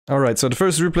Alright, so the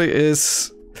first replay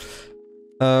is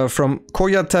from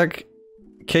Koyatek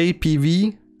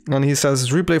KPV, and he says,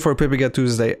 replay for Pepega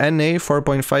Tuesday, NA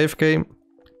 4.5k,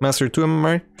 Master 2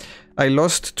 MMR. I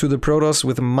lost to the Protoss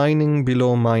with mining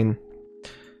below mine.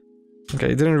 Okay,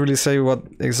 he didn't really say what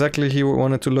exactly he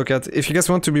wanted to look at. If you guys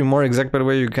want to be more exact, by the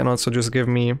way, you can also just give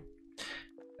me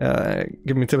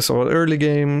tips about early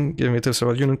game, give me tips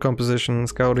about unit composition,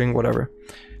 scouting, whatever.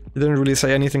 He didn't really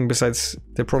say anything besides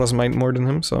the Protoss mined more than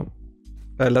him, so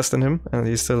less than him, and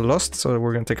he still lost, so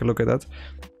we're gonna take a look at that.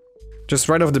 Just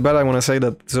right off the bat, I want to say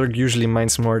that Zerg usually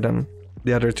mines more than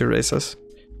the other two races.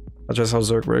 That's just how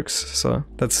Zerg works, so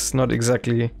that's not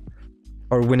exactly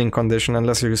our winning condition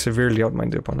unless you severely outmine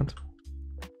the opponent.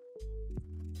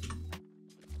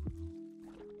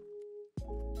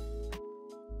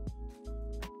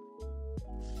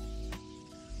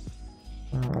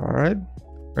 Alright,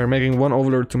 we're making one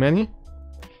overlord too many.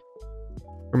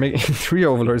 We're making 3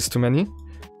 overlords too many.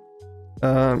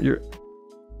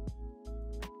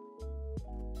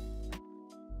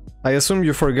 I assume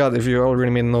you forgot if you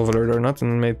already made an overlord or not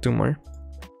and made 2 more.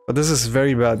 But this is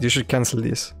very bad, you should cancel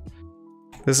these.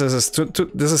 This is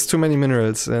too many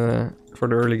minerals for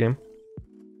the early game.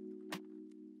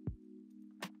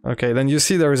 Okay, then you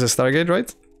see there is a Stargate,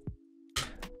 right?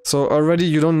 So already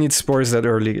you don't need spores that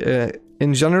early.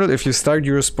 In general, if you start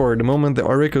your spore the moment the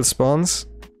Oracle spawns,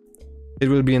 it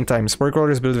will be in time. Spore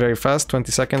crawlers build very fast,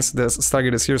 20 seconds. The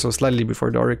Stargate is here, so slightly before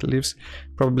the Oracle leaves.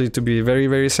 Probably to be very,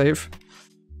 very safe.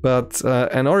 But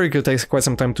an Oracle takes quite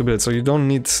some time to build, so you don't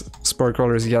need spore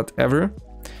crawlers yet, ever.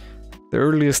 The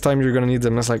earliest time you're gonna need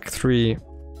them is like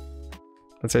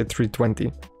let's say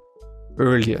 320.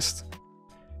 Earliest.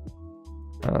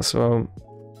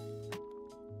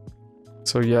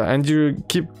 So yeah, and you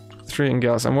keep 3 in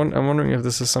gas. I'm wondering if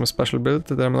this is some special build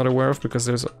that I'm not aware of, because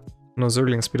there's no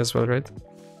Zergling speed as well, right?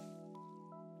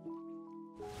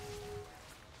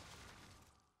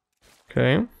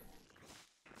 Okay.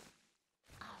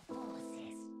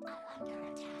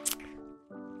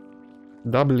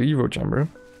 Double Evo chamber.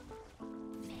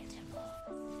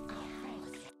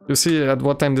 You see at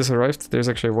what time this arrived? There's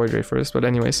actually a Void Ray first, but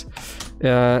anyways.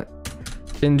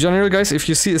 In general, guys, if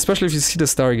you see, especially if you see the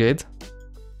Stargate,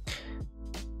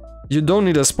 you don't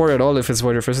need a spore at all if it's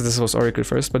Void Ray first. This was Oracle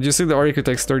first, but you see the Oracle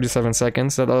takes 37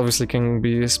 seconds. That obviously can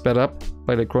be sped up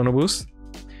by the Chrono Boost,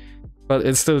 but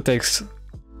it still takes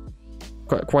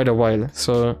quite a while.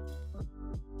 So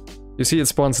you see it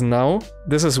spawns now.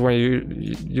 This is where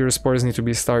your spores need to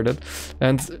be started,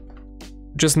 and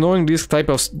just knowing these types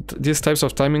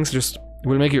of timings just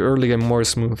will make your early game more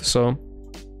smooth. So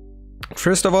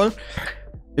first of all,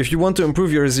 if you want to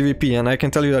improve your ZvP, and I can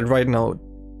tell you that right now,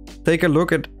 take a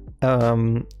look at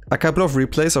a couple of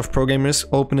replays of pro gamers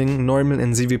opening normal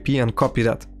in ZvP and copy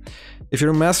that. If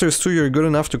you're Masters 2, you're good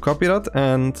enough to copy that,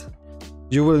 and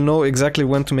you will know exactly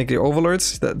when to make the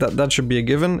overlords, that should be a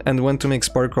given, and when to make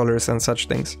spore crawlers and such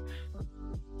things.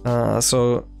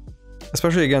 So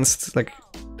especially against, like,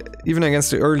 even against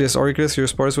the earliest Oracles, your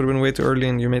spores would have been way too early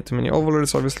and you made too many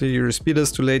overlords. Obviously your speed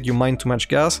is too late, you mine too much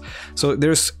gas. So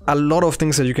there's a lot of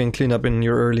things that you can clean up in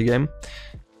your early game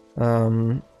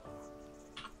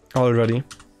already.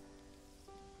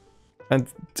 And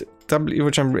double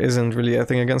Evo chamber isn't really a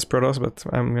thing against Protoss, but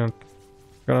I'm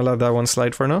gonna let that one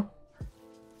slide for now.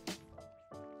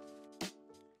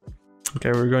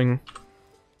 Okay, we're going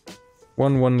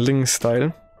 1-1 Ling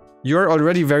style. You're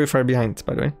already very far behind,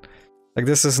 by the way. Like,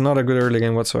 this is not a good early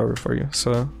game whatsoever for you,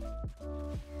 so...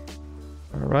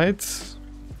 Alright.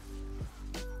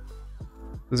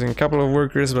 Losing a couple of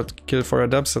workers, but kill 4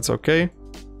 adepts, that's okay.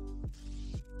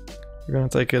 You're gonna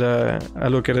take it a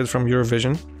look at it from your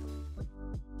vision.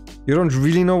 You don't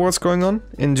really know what's going on.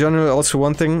 In general, also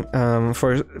one thing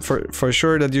for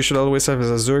sure that you should always have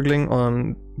is a Zergling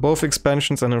on both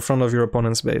expansions and in front of your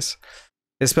opponent's base.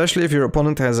 Especially if your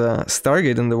opponent has a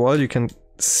Stargate in the wall, you can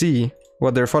see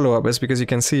what their follow-up is, because you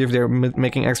can see if they're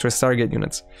making extra Stargate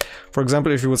units. For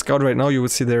example, if you would scout right now, you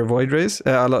would see their Void Rays,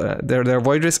 their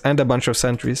Void Rays and a bunch of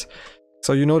sentries.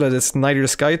 So you know that it's neither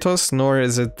Skytoss nor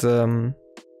is it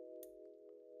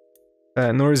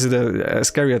a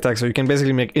scary attack. So you can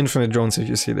basically make infinite drones if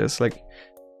you see this. Like,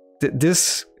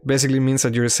 this basically means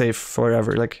that you're safe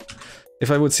forever. Like, if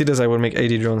I would see this, I would make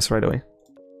 80 drones right away.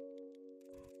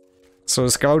 So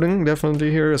scouting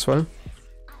definitely here as well.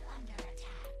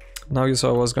 Now you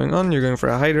saw what's going on. You're going for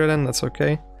a Hydra then, that's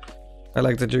okay. I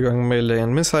like that you're going melee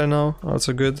and missile now,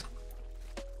 also good.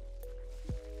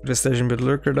 Prestation bit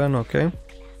Lurker then, okay.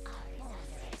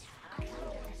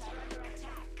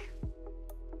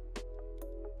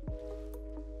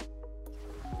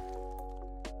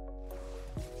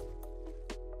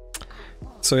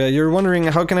 So yeah, you're wondering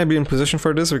how can I be in position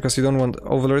for this, because you don't want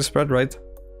overlord spread, right?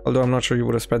 Although I'm not sure you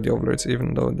would have spread the overlords,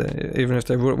 even if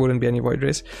there wouldn't be any void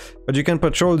rays. But you can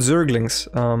patrol zerglings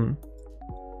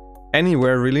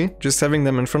anywhere really. Just having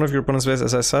them in front of your opponent's base,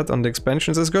 as I said, on the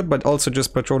expansions is good, but also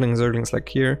just patrolling zerglings like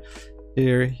here,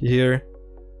 here, here,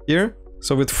 here.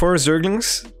 So with 4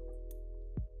 zerglings,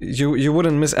 you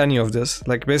wouldn't miss any of this.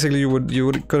 Like basically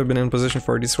you could have been in position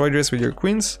for these void rays with your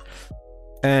queens,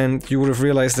 and you would have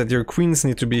realized that your queens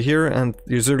need to be here and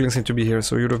your zerglings need to be here.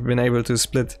 So you would have been able to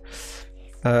split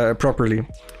properly.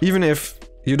 Even if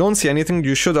you don't see anything,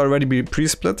 you should already be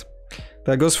pre-split.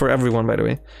 That goes for everyone, by the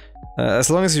way. As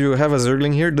long as you have a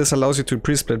zergling here, this allows you to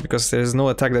pre-split, because there's no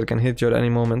attack that can hit you at any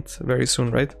moment very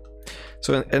soon, right?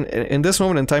 So in this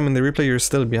moment in time in the replay, you're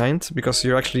still behind, because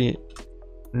you're actually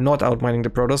not outmining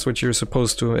the Protoss, which you're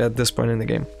supposed to at this point in the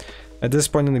game. At this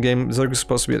point in the game, Zerg is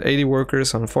supposed to be at 80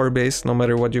 workers on 4 base, no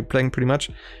matter what you're playing pretty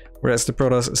much, whereas the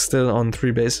Protoss is still on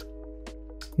 3 base.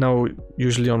 Now,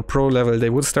 usually on pro level they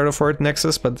would start a 4th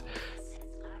Nexus, but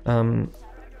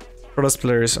Protoss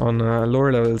players on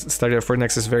lower level start a 4th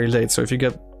Nexus very late, so if you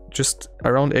get just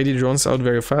around 80 drones out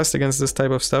very fast against this type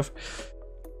of stuff,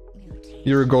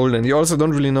 you're golden. You also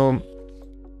don't really know,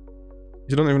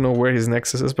 you don't even know where his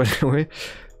Nexus is, by the way,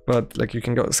 but like you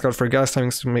can go scout for gas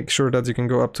timings to make sure that you can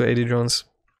go up to 80 drones.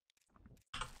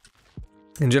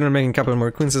 In general, making a couple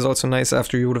more queens is also nice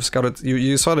after you would have scouted.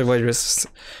 You saw the void rays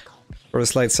for a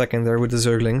slight second there with the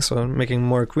zergling, so making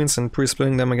more queens and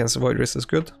pre-splitting them against the void rays is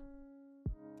good.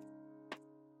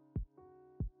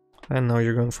 And now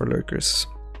you're going for lurkers.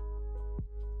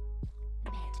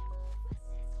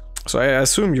 So I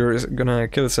assume you're gonna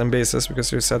kill some bases,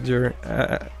 because you said you're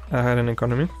ahead in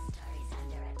economy.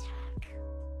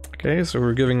 Okay, so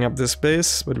we're giving up this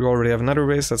base, but we already have another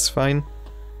base, that's fine.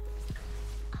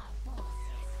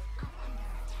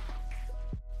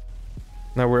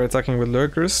 Now we're attacking with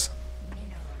lurkers.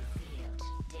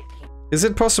 Is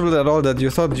it possible at all that you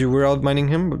thought you were outmining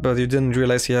him, but you didn't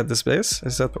realize he had this base?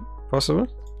 Is that possible?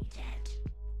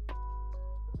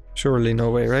 Surely no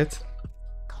way, right?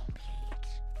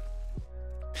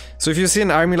 So if you see an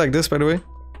army like this, by the way,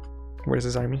 where's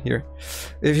this army? Here.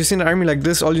 If you see an army like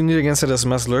this, all you need against it is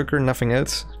mass lurker, nothing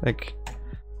else. Like,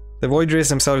 the void rays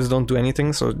themselves don't do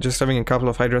anything, so just having a couple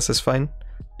of hydras is fine.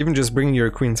 Even just bringing your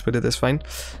queens with it is fine.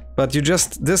 But you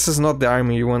just, this is not the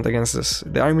army you want against this.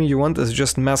 The army you want is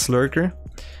just mass lurker.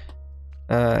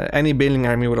 Any baneling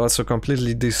army would also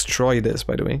completely destroy this,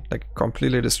 by the way. Like,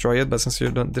 completely destroy it, but since you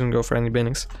didn't go for any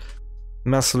banings,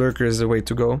 mass lurker is the way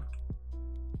to go.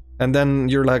 And then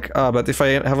you're like, ah, but if I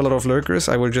have a lot of lurkers,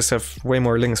 I will just have way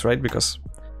more links, right? Because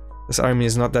this army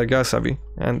is not that gas heavy.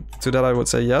 And to that I would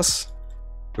say yes.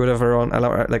 You would have around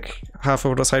like half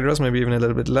of those hydras, maybe even a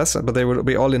little bit less, but they will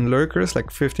be all in lurkers,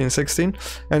 like 15, 16.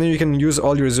 And then you can use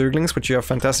all your zerglings, which you have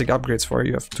fantastic upgrades for.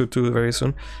 You have 2/2 very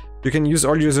soon. You can use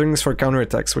all your zerglings for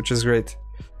counterattacks, which is great.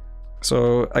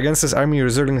 So against this army, your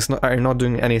zerglings are not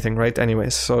doing anything, right?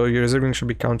 Anyways, so your zerglings should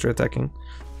be counterattacking,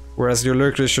 whereas your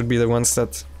lurkers should be the ones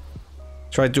that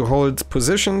try to hold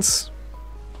positions.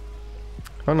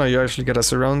 Oh no, you actually get a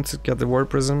surround, get the war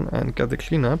prism, and get the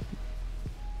cleanup.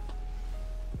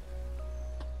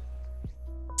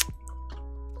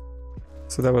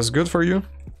 So that was good for you.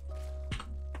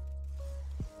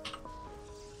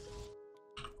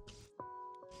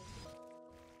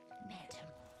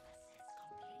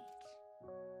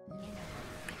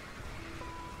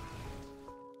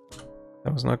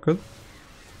 That was not good.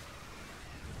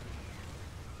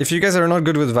 If you guys are not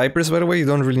good with Vipers, by the way, you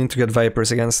don't really need to get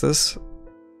Vipers against this.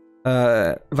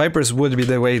 Vipers would be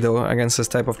the way, though, against this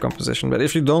type of composition. But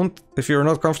if you don't, if you're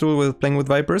not comfortable with playing with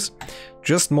Vipers,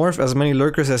 just morph as many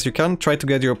Lurkers as you can, try to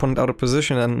get your opponent out of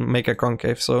position and make a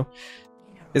concave. So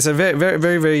it's a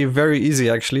very easy,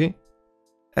 actually,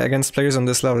 against players on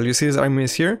this level. You see his army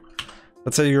is here.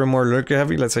 Let's say you're more Lurker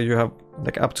heavy. Let's say you have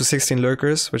like up to 16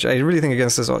 Lurkers, which I really think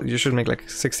against this, you should make like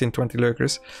 16, 20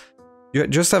 Lurkers. You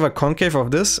just have a concave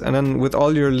of this, and then with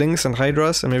all your Lings and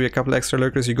Hydras and maybe a couple extra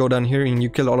Lurkers, you go down here and you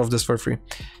kill all of this for free.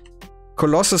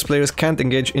 Colossus players can't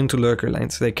engage into Lurker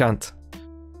lines. They can't.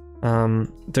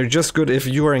 They're just good if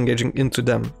you are engaging into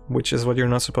them, which is what you're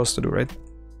not supposed to do, right?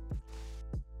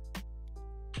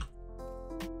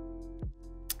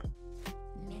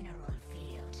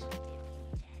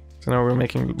 So now we're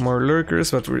making more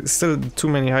Lurkers, but we're still too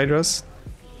many Hydras.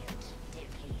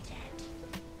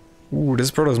 Ooh,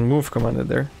 this Protoss move commanded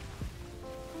there.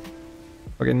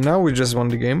 Okay, now we just won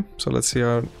the game, so let's see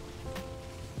how...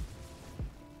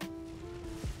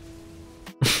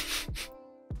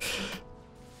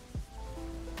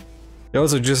 He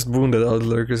also just wounded all the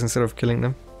Lurkers instead of killing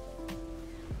them.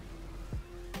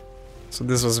 So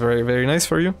this was very, very nice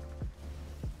for you.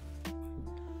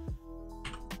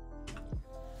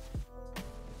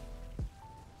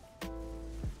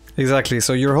 Exactly,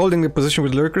 so you're holding the position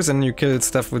with Lurkers and you kill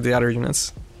stuff with the other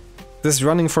units. This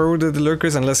running forward with the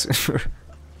Lurkers, unless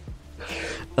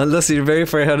unless you're very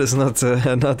far ahead, is not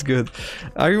not good.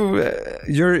 Are you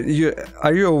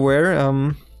are you aware,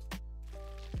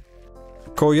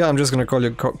 Koya? I'm just gonna call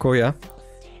you Koya.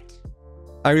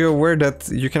 Are you aware that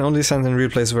you can only send in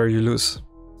replays where you lose?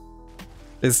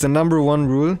 It's the #1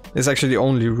 rule. It's actually the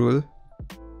only rule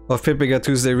of Pepega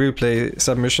Tuesday replay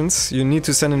submissions. You need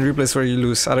to send in replays where you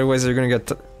lose, otherwise you're gonna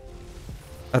get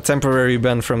a temporary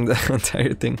ban from the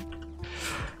entire thing.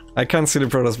 I can't see the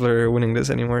Protoss player winning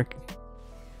this anymore.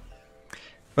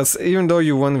 But even though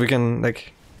you won, we can,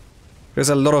 like, there's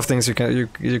a lot of things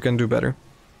you can do better.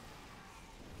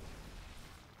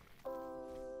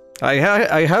 I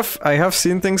have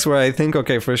seen things where I think,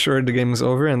 okay, for sure the game is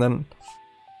over, and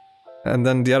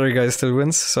then the other guy still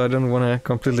wins, so I don't want to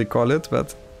completely call it,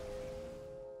 but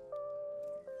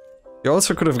you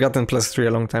also could have gotten +3 a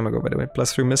long time ago, by the way.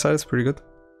 +3 missiles, pretty good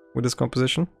with this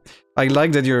composition. I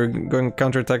like that you're going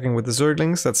counterattacking with the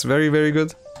Zerglings. That's very, very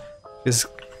good.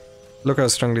 Look how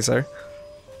strong these are.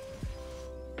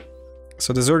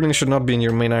 So the Zerglings should not be in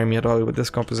your main army at all with this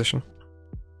composition.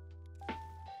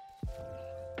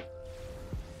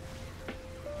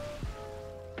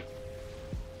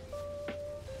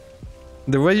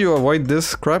 The way you avoid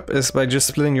this crap is by just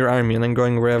splitting your army and then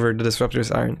going wherever the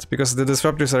disruptors aren't. Because the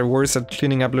disruptors are worse at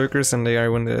cleaning up Lurkers than they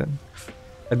are when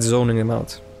at zoning them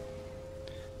out.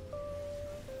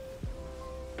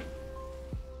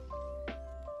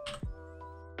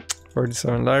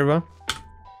 $47 larva.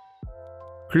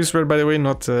 Creep spread, by the way,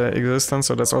 not existent,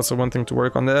 so that's also one thing to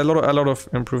work on. There are a lot of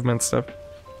improvement stuff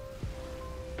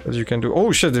that you can do.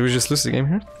 Oh shit, did we just lose the game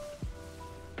here?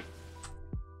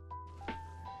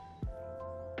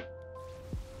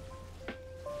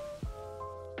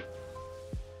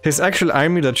 His actual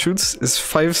army that shoots is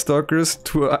 5 Stalkers,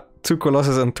 2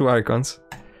 Colossus and 2 Archons.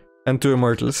 And 2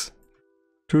 Immortals.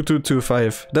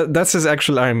 2-2-2-5. That's his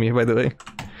actual army, by the way.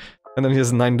 And then he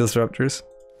has 9 Disruptors.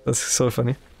 That's so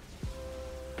funny.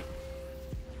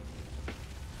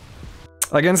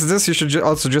 Against this, you should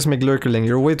also just make Lurker Ling.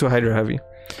 You're way too Hydra heavy.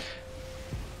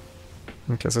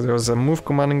 Okay, so there was a move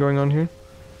commanding going on here.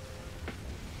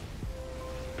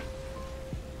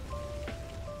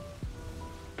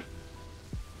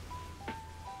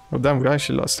 Oh damn, we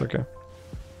actually lost, okay.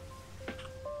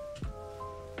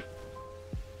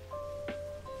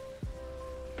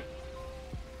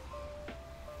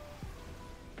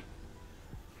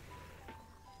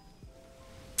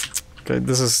 Okay,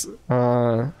 this is,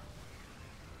 I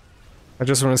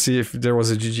just want to see if there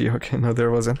was a GG. Okay, no, there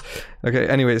wasn't. Okay,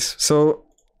 anyways, so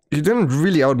you didn't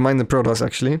really outmine the Protoss,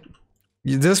 actually.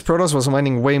 This Protoss was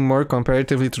mining way more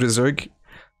comparatively to the Zerg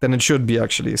than it should be,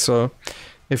 actually. So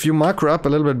if you macro up a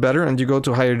little bit better and you go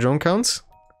to higher drone counts,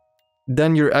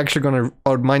 then you're actually going to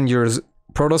outmine your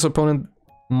Protoss opponent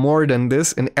more than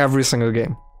this in every single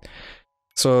game.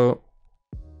 So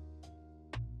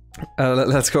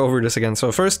let's go over this again.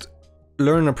 So first,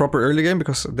 learn a proper early game,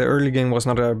 because the early game was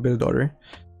not a build order.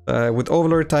 With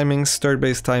Overlord timings, third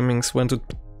base timings, when to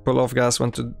pull off gas,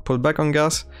 when to pull back on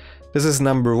gas. This is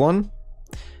 #1.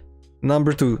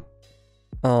 #2,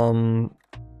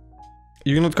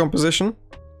 unit composition.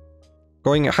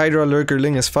 Going HydraLurker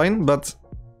Ling is fine, but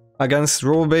against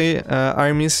rollbay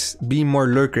armies, be more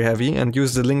Lurker heavy and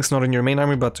use the Lings not in your main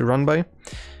army but to run by.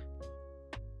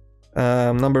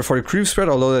 #4, creep spread,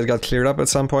 although that got cleared up at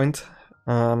some point.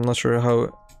 I'm not sure how,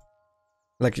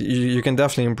 like, you can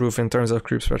definitely improve in terms of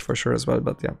creep spread for sure as well,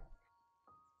 but yeah.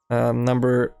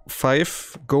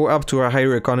 #5, go up to a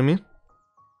higher economy.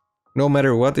 No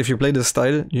matter what, if you play this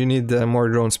style, you need more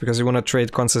drones because you want to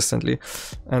trade consistently.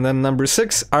 And then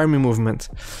 #6, army movement.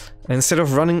 Instead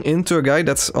of running into a guy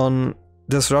that's on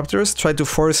disruptors, try to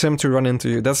force him to run into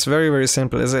you. That's very, very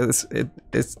simple.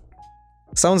 It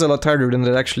sounds a lot harder than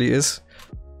it actually is.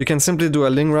 You can simply do a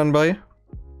Ling run by.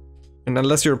 And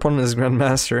unless your opponent is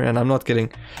Grandmaster, and I'm not kidding,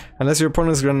 unless your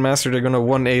opponent is Grandmaster, they're gonna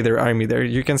 1A their army there.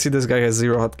 You can see this guy has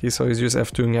 0 hotkeys, so he's just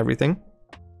F2ing everything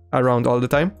around all the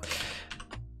time.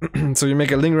 So you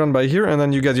make a Ling run by here, and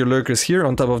then you get your Lurkers here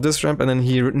on top of this ramp, and then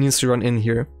he needs to run in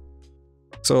here.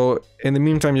 So in the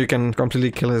meantime, you can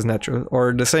completely kill his natural.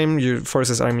 Or the same, you force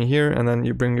his army here, and then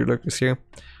you bring your Lurkers here.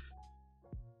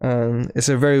 It's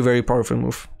a very, very powerful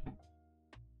move.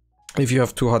 If you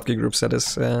have 2 hotkey groups, that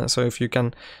is. So if you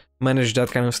can manage that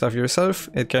kind of stuff yourself,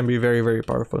 it can be very, very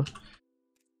powerful.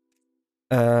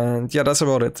 And yeah, that's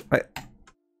about it.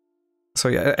 So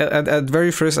yeah, at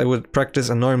very first I would practice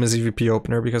a normal ZvP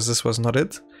opener because this was not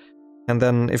it. And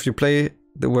then if you play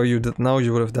the way you did now,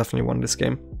 you would have definitely won this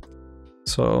game.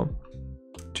 So,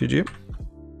 GG.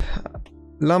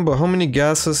 Lambo, how many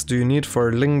gases do you need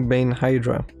for LingBane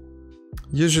Hydra?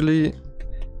 Usually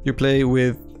you play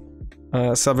with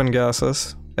 7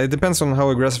 gases. It depends on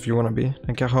how aggressive you want to be,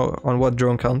 like on what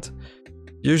drone count.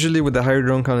 Usually with the higher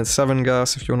drone count it's 7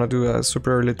 gas. If you want to do a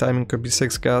super early timing, could be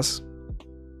 6 gas.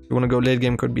 If you want to go late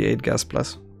game, could be 8 gas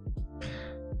plus.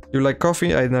 You like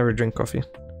coffee? I never drink coffee.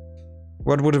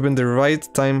 What would have been the right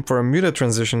time for a muta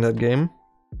transition that game?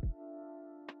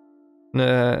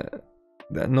 No,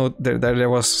 there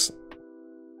was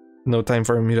no time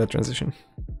for a muta transition.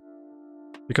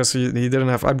 Because he didn't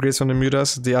have upgrades on the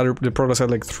mutas. The Protoss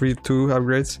had like 3-2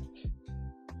 upgrades.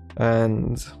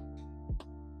 And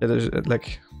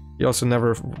like he also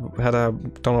never had a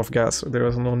ton of gas, so there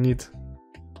was no need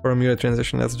for a muta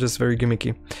transition. That's just very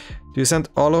gimmicky. Do you send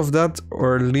all of that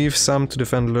or leave some to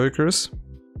defend Lurkers?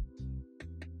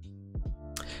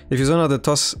 If you zone out the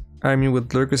toss army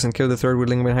with Lurkers and kill the third with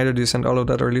LingBane Hydra, do you send all of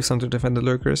that or leave some to defend the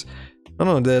Lurkers?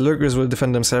 No, the Lurkers will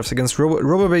defend themselves. Against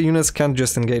RoboBay units can't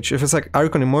just engage. If it's like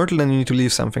Archon Immortal, then you need to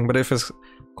leave something. But if it's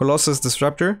Colossus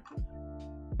Disruptor,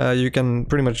 you can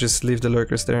pretty much just leave the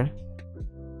Lurkers there.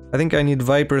 I think I need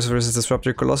Vipers versus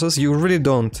Disruptor Colossus. You really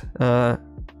don't.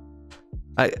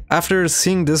 After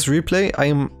seeing this replay, I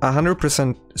am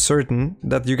 100% certain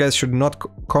that you guys should not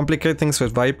complicate things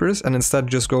with Vipers and instead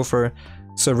just go for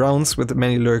surrounds with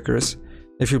many Lurkers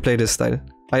if you play this style.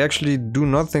 I actually do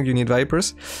not think you need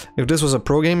Vipers. If this was a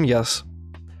pro game, yes.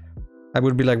 I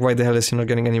would be like, why the hell is he not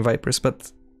getting any Vipers?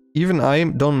 But even I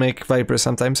don't make Vipers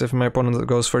sometimes if my opponent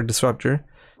goes for Disruptor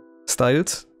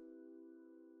styles.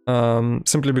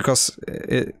 Simply because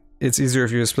it's easier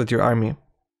if you split your army.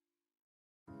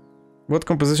 What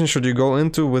composition should you go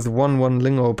into with 1-1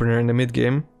 Ling opener in the mid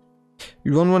game?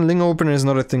 1-1 Ling opener is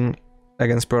not a thing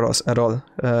against Protoss at all.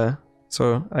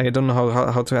 So I don't know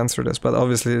how to answer this, but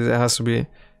obviously it has to be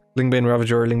LingBane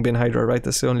Ravager or LingBane Hydra, right?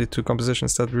 That's the only 2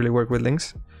 compositions that really work with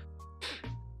Lings.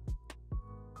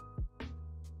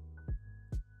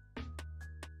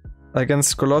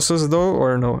 Against Colossus though,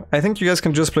 or no? I think you guys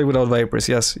can just play without Vipers,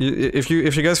 yes. If you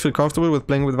guys feel comfortable with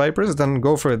playing with Vipers, then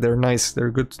go for it. They're nice, they're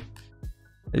good.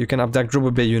 You can abduct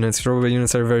RoboBay units. RoboBay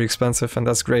units are very expensive and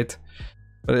that's great.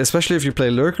 But especially if you play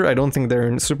Lurker, I don't think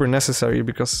they're super necessary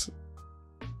because,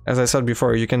 as I said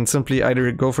before, you can simply either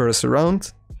go for a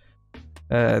surround.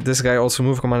 This guy also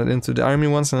move commanded into the army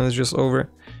once and then it's just over.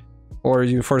 Or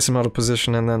you force him out of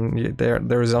position and then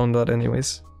they're zoned out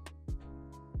anyways.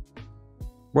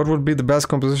 What would be the best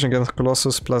composition against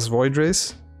Colossus plus Void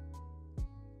Race?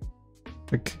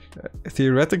 Like,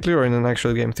 theoretically or in an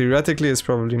actual game? Theoretically it's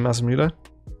probably Mass Muta.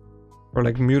 Or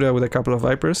like Muta with a couple of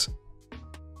Vipers.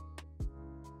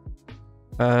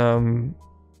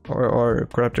 Or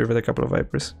Corruptor with a couple of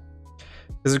Vipers.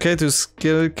 Is it okay to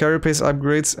skill carapace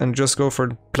upgrades and just go for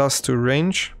 +2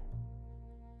 range?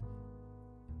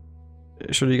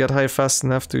 Should you get high fast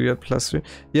enough to get +3?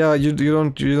 Yeah, you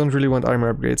don't really want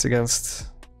armor upgrades against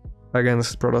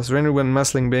Protoss. Render when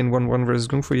Mass LingBane 1-1 versus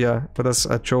Kung Fu, yeah, but that's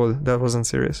a troll. That wasn't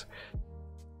serious.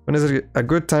 When is it a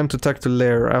good time to tech to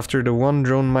lair? After the 1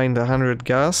 drone mined 100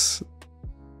 gas,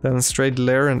 then straight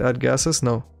lair and add gases?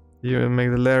 No, you make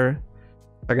the lair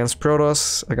against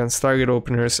Protoss, against target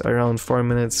openers around 4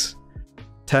 minutes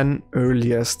 10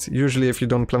 earliest. Usually if you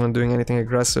don't plan on doing anything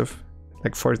aggressive,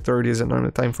 like 4:30 is a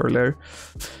normal time for lair.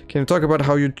 Can you talk about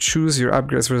how you choose your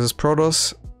upgrades versus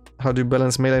Protoss? How do you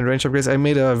balance melee and range upgrades? I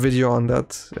made a video on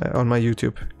that on my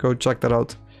YouTube. Go check that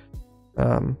out.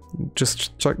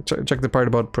 Just check the part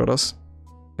about Protoss.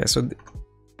 Okay, so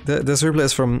this replay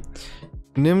is from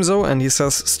Nimzo and he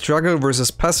says, struggle versus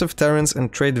passive Terrans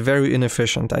and trade very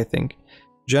inefficient, I think.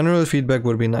 General feedback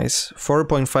would be nice.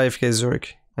 4.5k Zerg.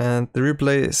 And the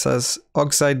replay says,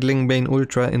 Oxide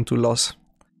LingBaneUltra into loss.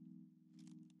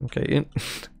 Okay,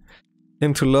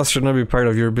 into loss should not be part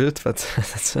of your build, but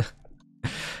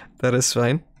that is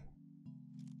fine.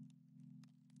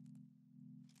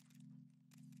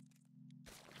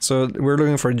 So we're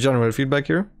looking for general feedback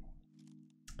here.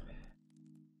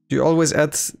 Do you always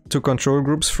add to control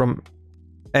groups from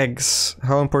eggs?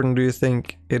 How important do you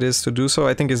think it is to do so?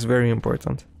 I think it's very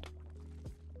important.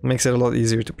 It makes it a lot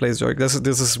easier to play Zerg.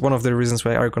 This is one of the reasons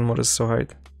why Archon mode is so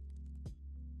hard.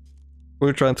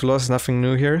 Ultra into loss, nothing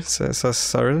new here, says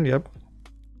Cyril, yep.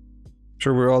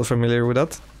 Sure, we're all familiar with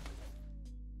that.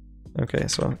 Okay,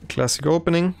 so classic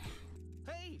opening.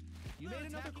 Hey, you made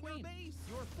another queen.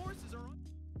 Your forces are on.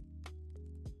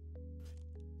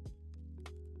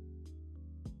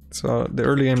 So the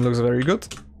early game looks very good.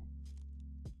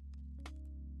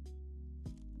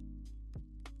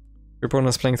 Your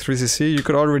opponent's playing 3cc. You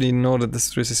could already know that this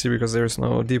is 3cc because there's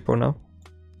no depot now.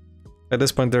 At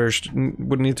this point there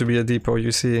would need to be a depot.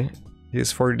 You see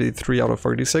he's 43 out of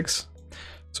 46.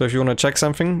 So if you want to check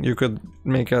something, you could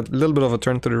make a little bit of a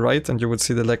turn to the right and you would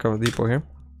see the lack of a depot here.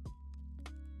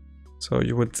 So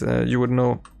you would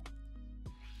know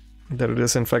that it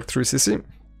is in fact 3cc.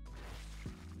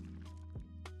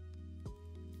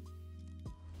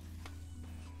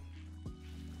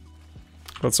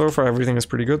 But so far everything is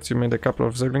pretty good. You made a couple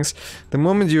of zerglings. The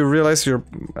moment you realize you're...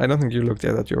 I don't think you looked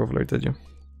at your overlord, did you?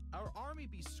 Our army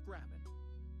be scrapping.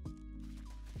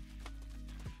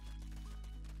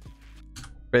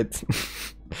 Wait.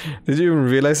 Did you even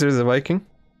realize there's a Viking?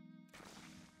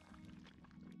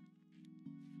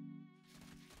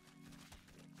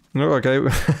 No, okay.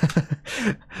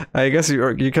 I guess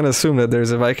you can assume that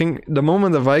there's a Viking. The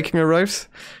moment the Viking arrives,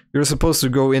 you're supposed to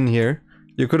go in here.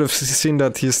 You could have seen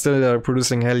that he's still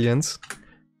producing Hellions,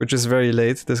 which is very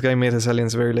late. This guy made his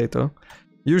Hellions very late though.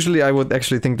 Usually I would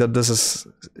actually think that this is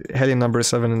Hellion number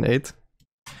 7 and 8.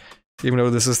 Even though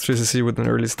this is 3cc with an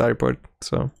early star port,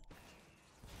 so...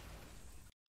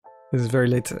 This is very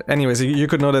late. Anyways, you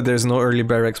could know that there's no early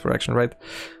barracks production, right?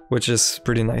 Which is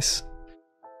pretty nice.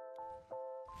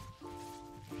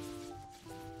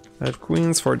 5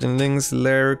 queens, 14 lings,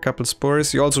 lair, couple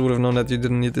spores. You also would have known that you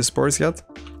didn't need the spores yet.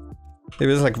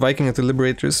 Maybe it's like Viking into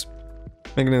Liberators.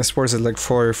 Making the spores at like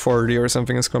 440 or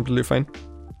something is completely fine.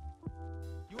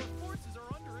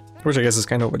 Which I guess is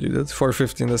kind of what you did.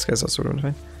 450 in this case also would have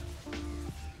been fine.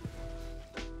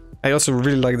 I also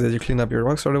really like that you clean up your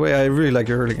rocks right away. I really like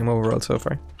your early game overall so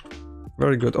far.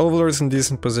 Very good. Overlords in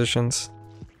decent positions.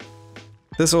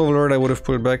 This Overlord I would have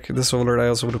pulled back. This Overlord I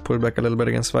also would have pulled back a little bit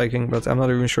against Viking, but I'm not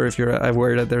even sure if you're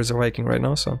aware that there's a Viking right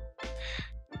now, so...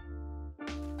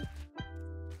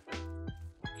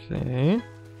 Okay.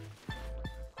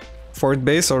 Fourth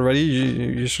base already.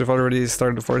 You should have already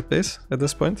started the fourth base at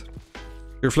this point.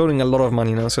 You're floating a lot of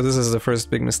money now, so this is the first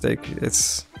big mistake.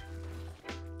 It's...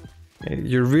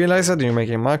 You realize that you're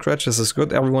making a mark ratch. This is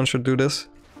good. Everyone should do this.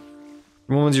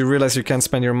 The moment you realize you can't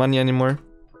spend your money anymore,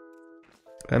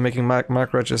 making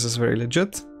mark ratches is very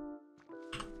legit.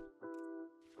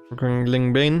 We're going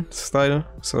LingBane style,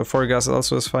 so 4 gas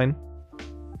also is fine.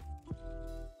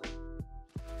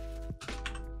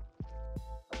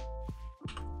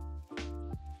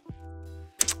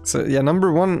 So yeah,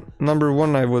 number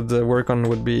one I would work on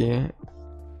would be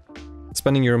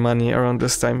spending your money around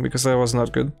this time, because that was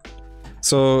not good.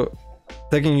 So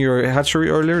taking your hatchery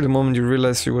earlier, the moment you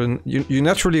realize you will, you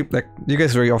naturally, like, you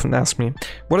guys very often ask me,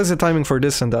 what is the timing for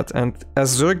this and that? And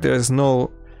as Zerg, there's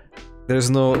no,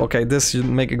 okay, this you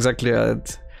make exactly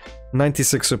at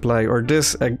 96 supply, or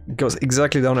this goes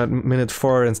exactly down at minute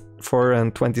 4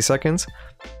 and 20 seconds.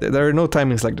 There are no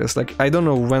timings like this. Like, I don't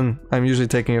know when I'm usually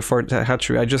taking a fourth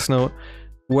hatchery. I just know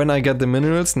when I get the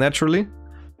minerals naturally,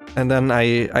 and then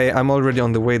I'm already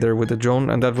on the way there with the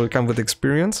drone, and that will come with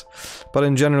experience. But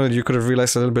in general, you could have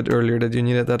realized a little bit earlier that you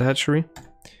needed that hatchery.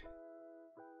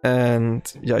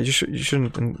 And yeah, you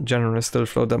shouldn't in general still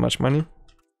float that much money.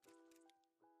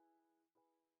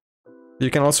 You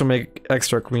can also make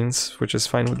extra queens, which is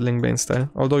fine with LingBane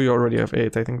style. Although you already have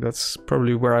 8, I think that's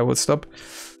probably where I would stop.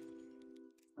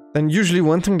 And usually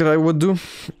one thing that I would do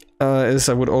is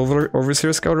I would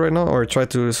overseer scout right now, or try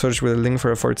to search with a Ling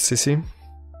for a 40cc.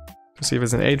 To see if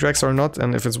it's an Ajax or not,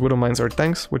 and if it's Widow Mines or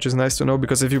tanks, which is nice to know,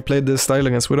 because if you played this style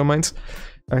against Widow Mines,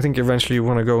 I think eventually you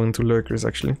want to go into Lurkers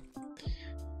actually.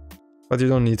 But you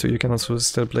don't need to, you can also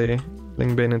still play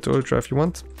LingBane into Ultra if you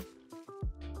want.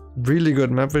 Really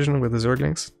good map vision with the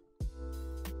Zerglings.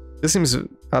 This seems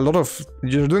a lot of...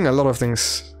 You're doing a lot of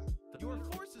things. Your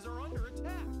forces are under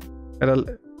attack.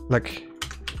 And like...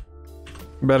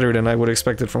 better than I would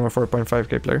expect it from a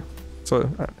 4.5k player. So,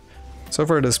 so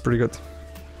far it is pretty good.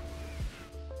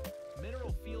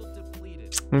 Mineral field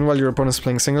depleted. Meanwhile your opponent's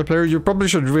playing single player, you probably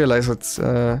should realize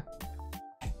that...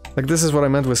 like, this is what I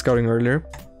meant with scouting earlier.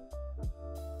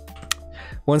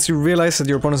 Once you realize that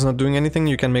your opponent's not doing anything,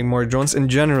 you can make more drones. In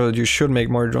general, you should make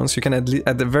more drones. You can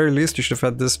at the very least, you should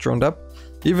have had this droned up,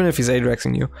 even if he's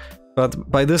Ajaxing you. But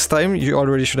by this time, you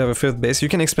already should have a 5th base. You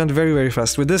can expand very, very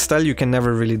fast. With this style, you can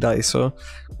never really die. So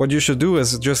what you should do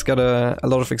is just get a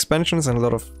lot of expansions and a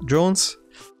lot of drones.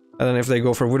 And then if they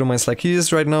go for Widow Mines like he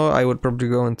is right now, I would probably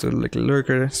go into like a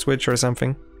Lurker switch or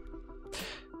something.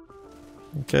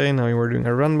 Okay, now we're doing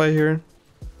a run by here.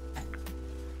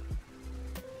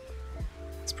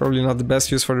 Probably not the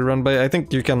best use for the run by. I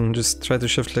think you can just try to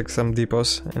shift like some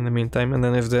depots in the meantime, and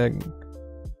then if the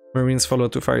Marines follow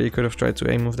too far, you could have tried to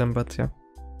aim move them, but yeah.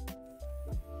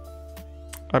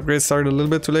 Upgrade started a little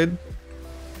bit too late.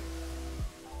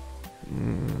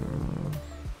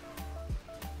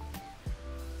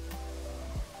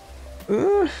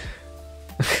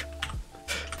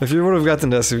 If you would have gotten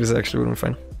this, it actually would have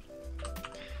been fine.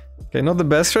 Okay, not the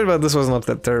best trade, but this was not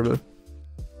that terrible.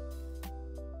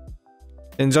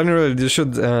 In general, you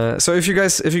should. So if you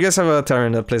guys have a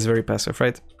Terran that plays very passive,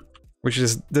 right? Which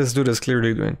is this dude is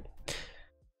clearly doing.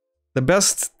 The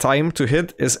best time to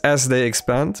hit is as they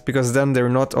expand, because then they're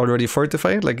not already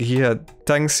fortified. Like he had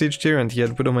tanks sieged here and he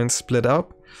had Widow Mines split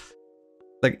up.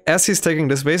 Like as he's taking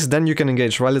this base, then you can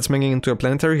engage. While it's making into a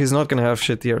planetary, he's not gonna have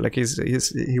shit here. Like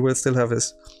he will still have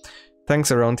his tanks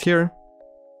around here.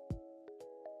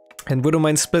 And Widow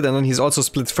Mines split, and then he's also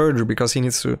split further because he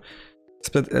needs to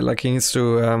split. Like he needs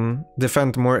to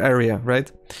defend more area,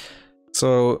 right?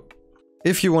 So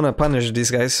if you want to punish these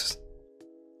guys,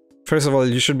 first of all,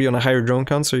 you should be on a higher drone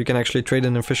count so you can actually trade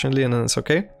in efficiently, and then it's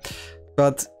okay.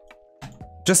 But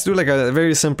just do like a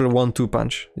very simple 1-2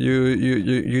 punch.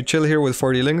 You chill here with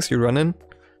 40 links, you run in.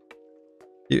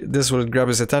 This will grab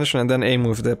his attention and then aim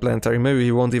with the planetary. Maybe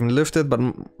he won't even lift it, but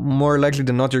more likely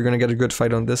than not you're gonna get a good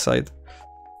fight on this side.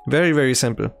 Very, very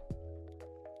simple.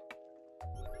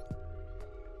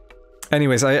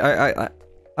 Anyways, I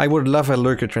would love a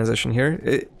Lurker transition here.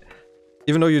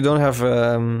 Even though you don't have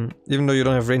range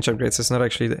upgrades, it's not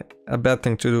actually a bad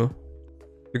thing to do,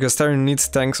 because Terran needs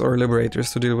tanks or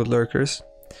liberators to deal with Lurkers.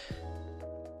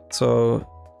 So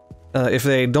if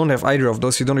they don't have either of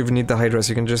those, you don't even need the Hydras.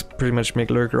 You can just pretty much make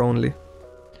Lurker only,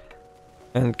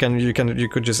 and you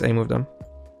could just aim with them.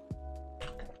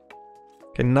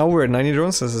 Okay, now we're at 90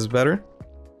 drones. This is better.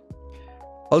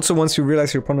 Also, once you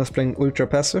realize your opponent is playing ultra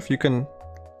passive, you can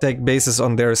take bases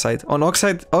on their side. On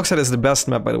Oxide is the best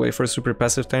map, by the way, for super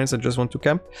passive Terrans that just want to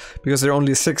camp, because there are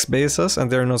only 6 bases and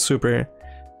they're not super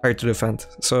hard to defend.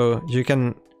 So you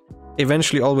can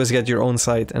eventually always get your own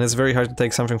side, and it's very hard to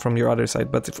take something from your other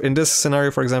side. But in this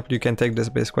scenario, for example, you can take this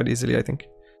base quite easily, I think.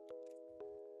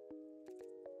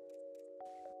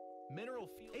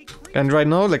 And right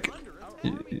now, like...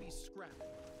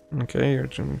 Okay, you're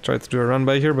trying to do a run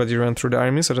by here, but you ran through the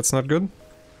army, so that's not good.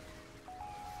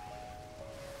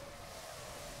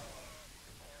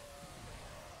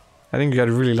 I think you got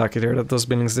really lucky there that those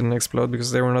buildings didn't explode,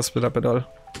 because they were not split up at all.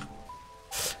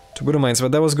 To Widow Mines,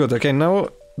 but that was good. Okay, now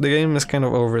the game is kind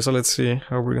of over, so let's see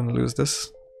how we're gonna lose this.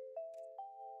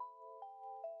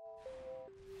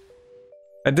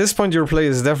 At this point your play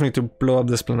is definitely to blow up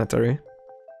this planetary.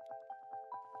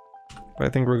 But I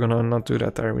think we're gonna not do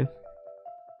that, are we?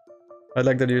 I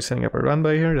like that you're setting up a run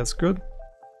by here, that's good.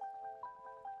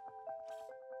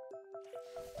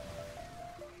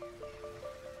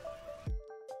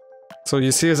 So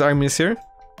you see his armies here?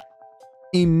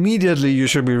 Immediately you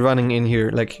should be running in here.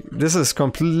 Like, this is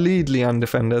completely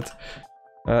undefended.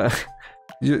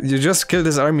 You just killed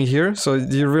his army here, so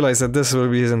you realize that this will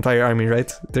be his entire army,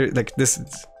 right? Like this,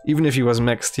 even if he was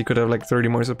maxed, he could have like 30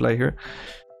 more supply here.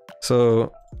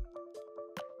 So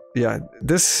yeah,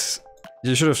 this,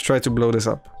 you should have tried to blow this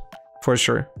up, for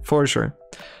sure, for sure.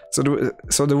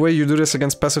 So the way you do this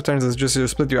against passive Terrans is just you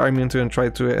split your army into and try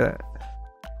to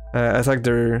attack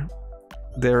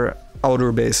their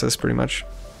outer bases, pretty much.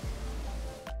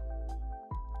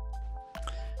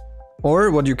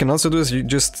 Or what you can also do is you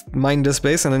just mine this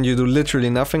base and then you do literally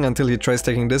nothing until he tries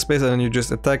taking this base, and then you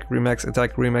just attack, remax,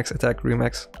 attack, remax, attack,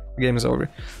 remax. The game is over.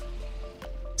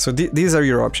 So these are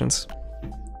your options.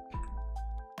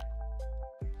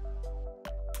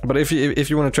 But if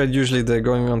you want to trade, usually the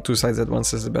going on 2 sides at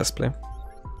once is the best play.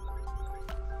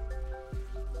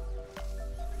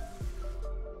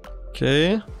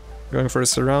 Okay, going for a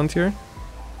surround here.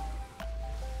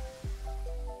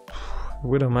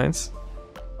 Widow Mines.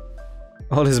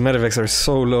 All his medevacs are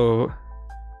so low.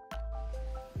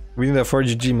 We need a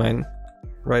 4GG mine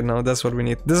right now, that's what we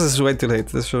need. This is way too late,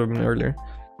 this should have been earlier.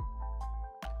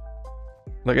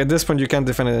 Like at this point you can't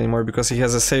defend it anymore because he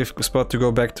has a safe spot to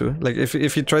go back to. Like if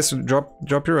he tries to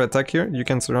drop your attack here, you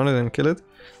can surround it and kill it.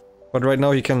 But right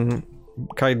now he can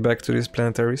kite back to these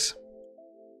planetaries.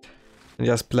 And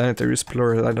yes, planetaries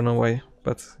plural, I don't know why,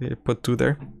 but he put 2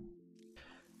 there.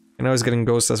 And now he's getting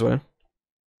ghosts as well.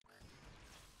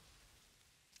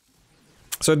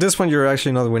 So at this point you're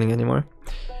actually not winning anymore.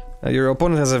 Your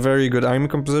opponent has a very good army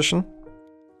composition.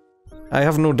 I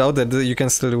have no doubt that you can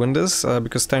still win this,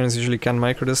 because Terrans usually can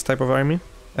micro this type of army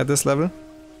at this level.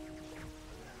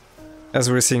 As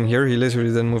we're seeing here, he literally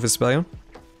didn't move his bio.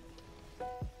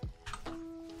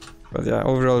 But yeah,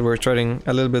 overall we're trading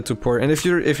a little bit too poor. And if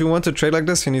you want to trade like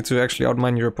this, you need to actually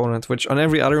outmine your opponent, which on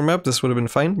every other map this would have been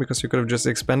fine, because you could have just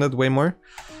expanded way more.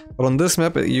 But on this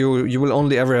map, you will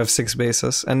only ever have 6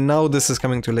 bases, and now this is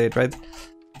coming too late, right?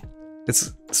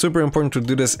 It's super important to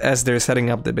do this as they're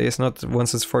setting up the base, not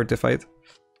once it's fortified.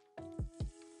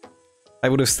 I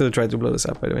would have still tried to blow this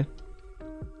up, by the way.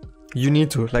 You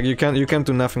need to, like, you can't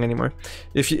do nothing anymore.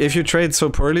 If you trade so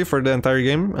poorly for the entire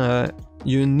game,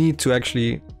 you need to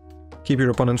actually keep your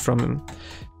opponent from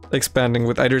expanding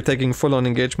with either taking full-on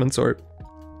engagements or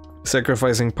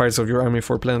sacrificing parts of your army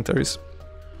for planetaries.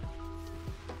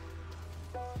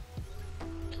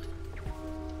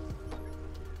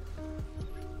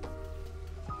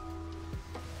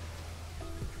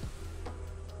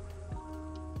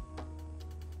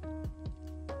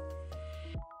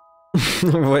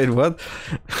 Wait, what?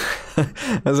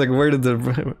 I was like, where did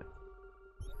the...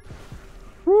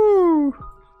 Woo!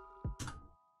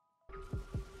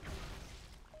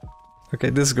 Okay,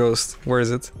 this ghost, where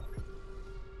is it?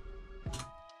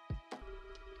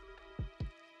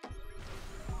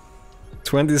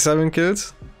 $27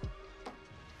 kills?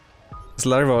 Does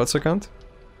Larva also count?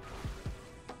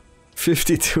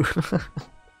 52.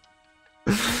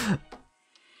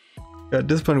 At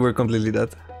this point we're completely dead.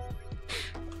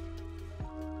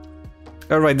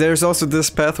 Alright, there's also this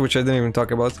path which I didn't even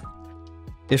talk about.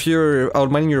 If you're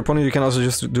outmining your opponent, you can also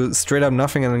just do straight up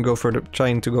nothing and then go for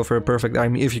trying to go for a perfect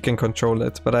army if you can control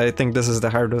it. But I think this is the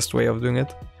hardest way of doing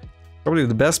it. Probably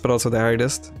the best, but also the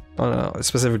hardest.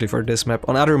 Specifically for this map.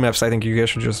 On other maps, I think you guys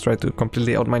should just try to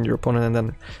completely outmine your opponent and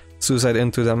then suicide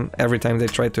into them every time they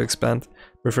try to expand.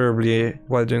 Preferably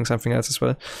while doing something else as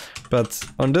well. But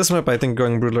on this map, I think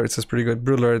going Broodlords is pretty good.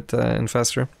 Broodlord and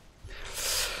faster.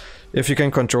 If you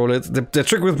can control it. The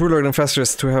trick with Broodlord Infestor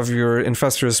is to have your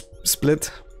Infestors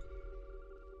split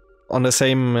on the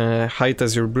same height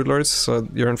as your Broodlords, so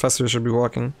your Infestors should be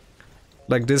walking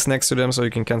like this next to them, so you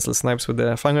can cancel snipes with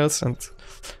the funnels and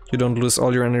you don't lose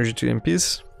all your energy to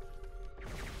MPs.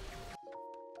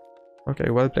 Okay,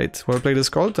 well played. Well played is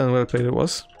called, and well played it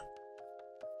was.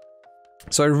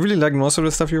 So I really like most of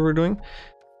the stuff you were doing.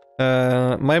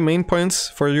 My main points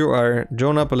for you are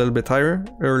drone up a little bit higher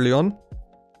early on.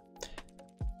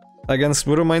 Against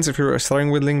Widow Mines, if you're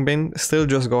starting with LingBane, still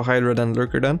just go Hydra then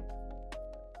Lurker then.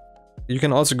 You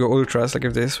can also go Ultras, like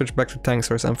if they switch back to tanks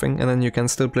or something, and then you can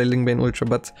still play LingBaneUltra,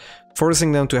 but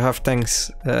forcing them to have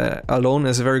tanks alone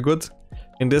is very good.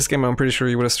 In this game, I'm pretty sure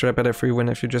you would have straight had a free win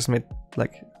if you just made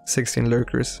like 16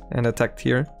 Lurkers and attacked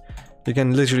here. You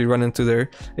can literally run into their...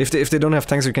 If they don't have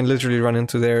tanks, you can literally run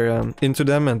into their into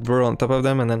them and burrow on top of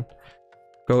them and then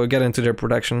go get into their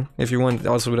production. If you want,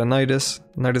 also with a Nidus.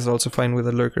 Nidus is also fine with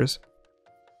the Lurkers.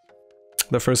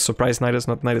 The first surprise Nidus,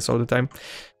 not Nidus all the time.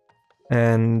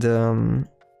 And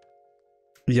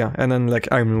yeah, and then like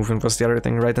army movement was the other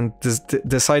thing, right? And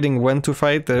deciding when to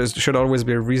fight, there should always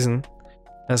be a reason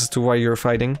as to why you're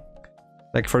fighting.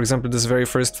 Like for example, this very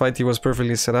first fight, he was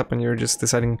perfectly set up and you're just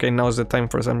deciding, okay, now's the time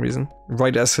for some reason.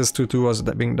 Right as his 2-2 was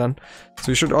being done.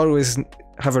 So you should always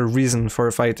have a reason for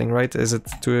fighting, right? Is it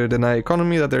to deny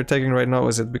economy that they're taking right now?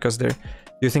 Is it because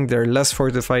you think they're less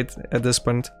fortified at this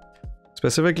point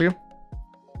specifically?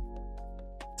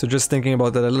 So just thinking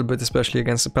about that a little bit, especially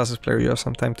against a passive player, you have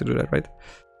some time to do that, right?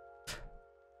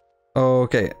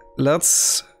 Okay,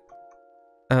 let's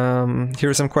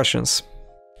hear some questions.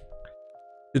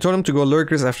 You told him to go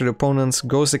Lurkers after the opponent's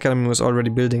Ghost Academy was already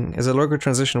building. Is a Lurker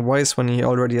transition wise when he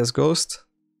already has Ghost?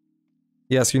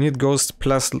 Yes, you need Ghost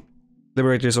plus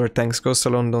Liberators or tanks. Ghosts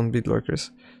alone don't beat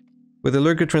Lurkers. With the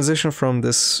Lurker transition from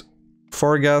this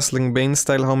 4-gas LingBane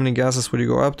style, how many gases would you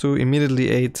go up to? Immediately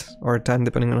 8 or 10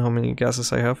 depending on how many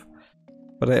gases I have.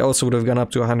 But I also would have gone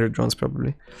up to 100 drones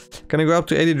probably. Can I go up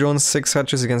to 80 drones, 6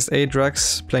 hatches against 8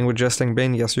 Drax, playing with just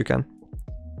LingBane? Yes, you can.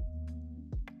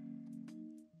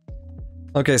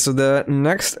 Okay, so the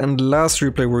next and last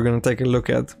replay we're gonna take a look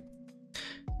at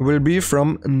will be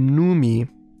from Numi.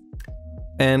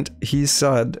 And he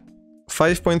said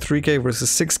 5.3k versus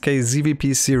 6k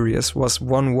ZvP series was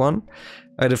 1-1.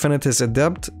 I defended his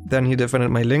Adept, then he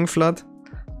defended my Ling flood.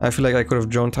 I feel like I could have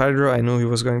joined Hydra. I knew he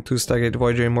was going to stack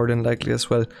Voyager more than likely as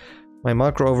well. My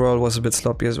macro overall was a bit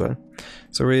sloppy as well.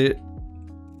 So we're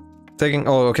taking...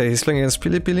 Oh, okay, he's playing against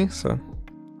Pili Pili, so...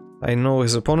 I know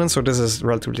his opponent, so this is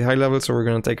relatively high level, so we're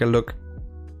gonna take a look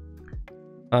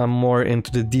more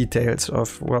into the details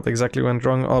of what exactly went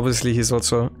wrong. Obviously, he's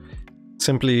also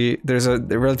simply... There's a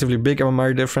relatively big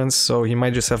MMR difference, so he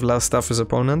might just have less stuff his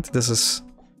opponent. This is...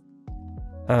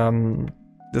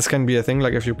 this can be a thing,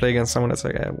 like if you play against someone that's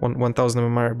like 1000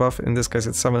 MMR above, in this case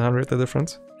it's 700 the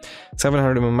difference.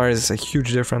 700 MMR is a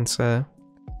huge difference,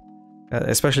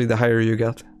 especially the higher you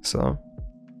get, so...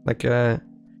 Like,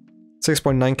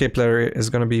 6.9k player is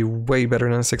gonna be way better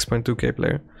than a 6.2k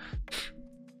player.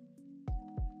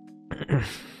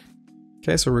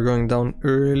 Okay, so we're going down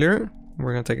earlier.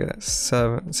 We're gonna take a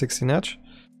 16 hatch.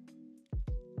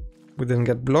 We didn't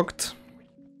get blocked.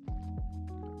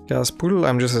 Gas poodle.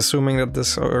 I'm just assuming that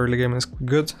this early game is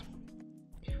good.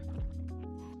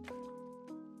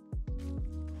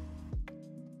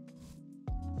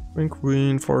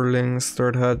 Queen, 4 Lings,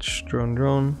 3rd hatch,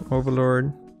 drone,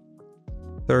 overlord,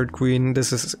 3rd queen.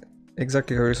 This is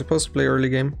exactly how you're supposed to play early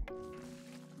game.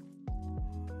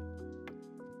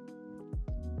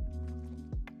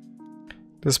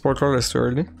 This sport crawler is too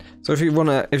early. So if you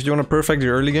wanna perfect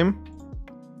your early game,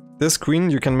 this queen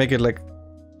you can make it like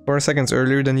 4 seconds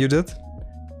earlier than you did,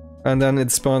 and then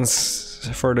it spawns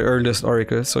for the earliest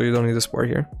oracle, so you don't need a spore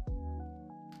here.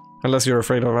 Unless you're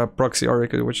afraid of a proxy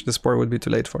oracle, which the spore would be too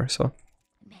late for, so.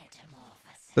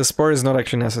 The spore is not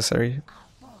actually necessary.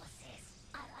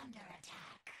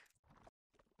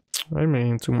 I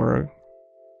mean, 2 more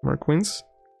queens.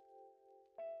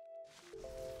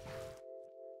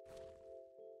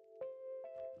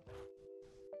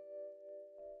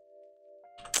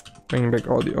 Bringing back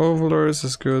all the overlords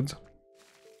is good.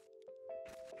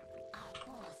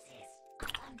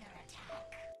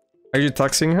 Are you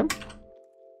taxing him?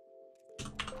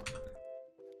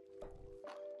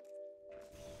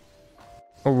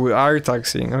 Oh, we are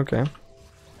taxiing, okay.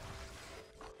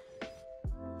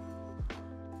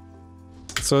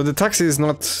 So the taxi is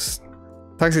not...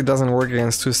 Taxi doesn't work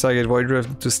against 2 Stargate Voidra if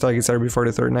the 2 Stargates are before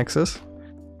the 3rd Nexus.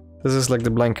 This is like the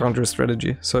blind counter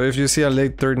strategy. So if you see a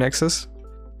late 3rd Nexus,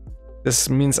 this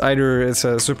means either it's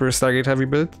a super Stargate heavy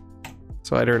build,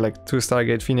 so either like 2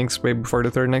 Stargate Phoenix way before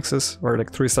the 3rd Nexus, or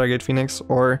like 3 Stargate Phoenix,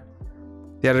 or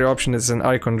the other option is an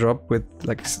icon drop with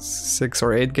like 6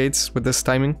 or 8 gates with this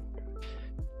timing.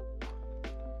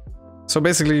 So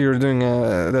basically you're doing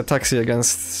the taxi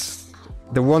against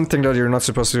the one thing that you're not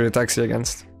supposed to do the taxi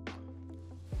against.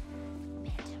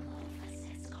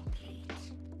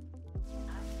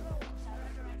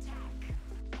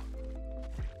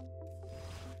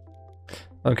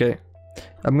 Okay,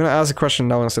 I'm gonna ask a question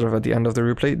now instead of at the end of the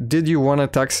replay. Did you want a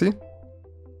taxi?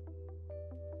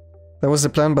 That was the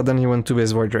plan, but then you went 2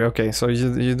 base Voidray. Okay, so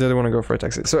you didn't want to go for a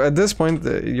taxi. So at this point,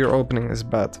 your opening is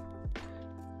bad.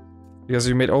 Because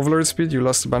you made overlord speed, you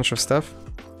lost a bunch of stuff.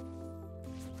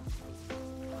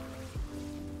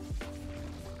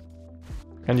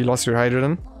 And you lost your Hydra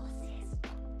then.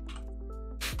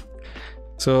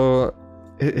 So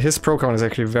his pro count is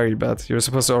actually very bad. You're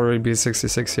supposed to already be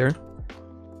 66 here.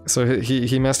 So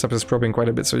he messed up his probing quite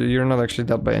a bit, so you're not actually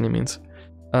that by any means.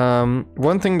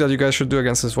 One thing that you guys should do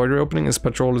against this Voidray opening is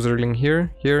patrol Zergling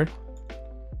here, here,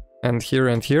 and here,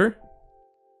 and here.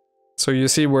 So you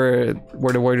see where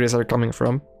the Voidrays are coming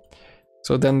from.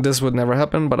 So then this would never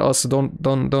happen, but also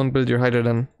don't build your Hydra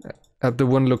then at the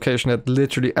one location that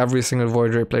literally every single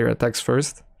Voidray player attacks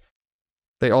first.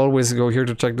 They always go here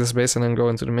to check this base and then go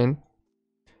into the main.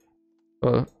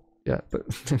 So yeah,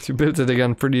 but you built it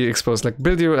again pretty exposed. Like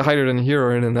build your Hydra then here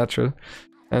or in a natural,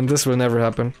 and this will never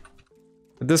happen.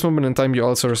 At this moment in time, you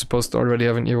also are supposed to already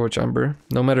have an Evo chamber,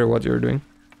 no matter what you're doing.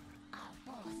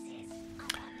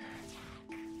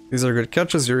 These are good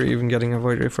catches, you're even getting a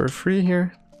Voidray for free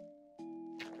here.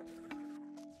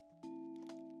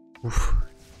 Oof.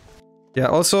 Yeah,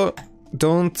 also,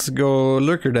 don't go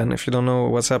Lurker then if you don't know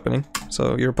what's happening.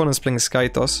 So your opponent's playing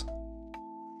Skytoss.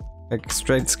 Like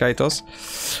straight Skytoss.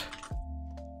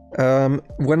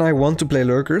 When I want to play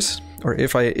Lurkers, or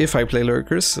if I play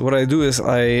Lurkers, what I do is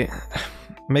I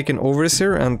make an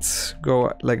Overseer and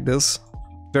go like this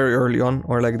very early on,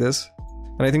 or like this.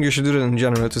 And I think you should do that in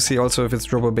general to see also if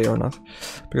it's Robo-Bay or not.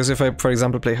 Because if I, for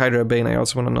example, play Hydra Bane, I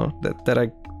also want to know that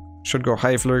I should go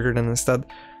Hive Lurker then instead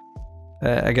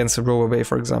against a Robo-Bay,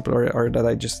 for example, or that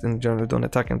I just in general don't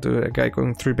attack into a guy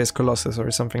going 3-base Colossus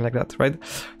or something like that, right?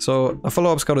 So a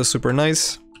follow-up scout is super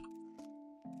nice.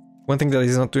 One thing that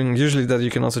he's not doing usually that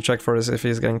you can also check for is if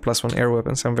he's getting +1 air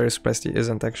weapons. I'm very surprised he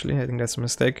isn't actually. I think that's a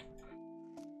mistake.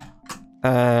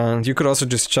 And you could also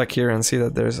just check here and see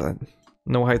that there's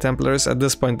no High Templars. At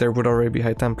this point there would already be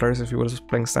High Templars if he was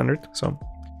playing standard, so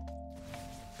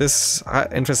this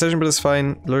infestation build is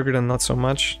fine. Lurker then not so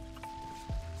much.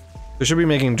 You should be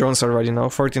making drones already now.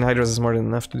 14 Hydras is more than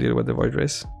enough to deal with the Void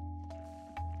Race.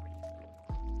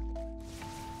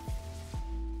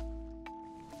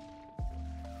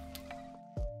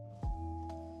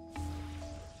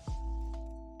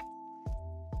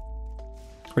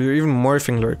 Or you're even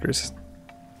morphing Lurkers.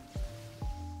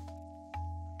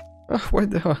 Oh,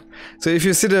 what the hell? So if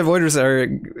you see the Voiders are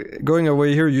going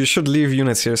away here, you should leave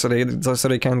units here so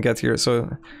they can't get here.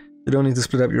 So you don't need to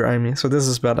split up your army. So this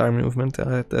is bad army movement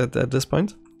at this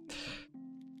point.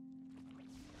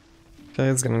 Okay,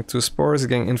 it's getting 2 spores, it's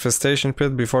getting infestation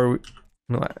pit before we...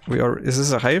 No, we are... Is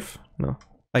this a hive? No.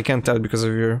 I can't tell because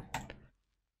of your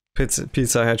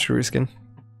pizza hatchery skin.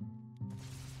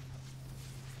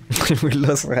 We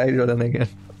lost Hydra then again.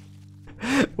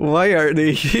 Why are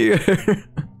they here?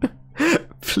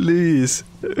 Please.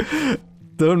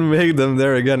 Don't make them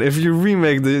there again. If you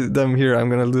remake them here, I'm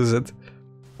gonna lose it.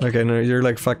 Okay, no, you're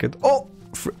like, fuck it. Oh!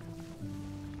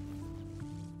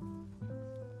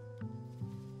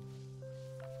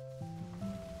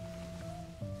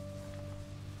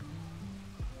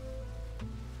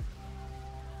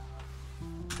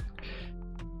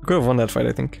 Could have won that fight,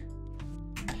 I think.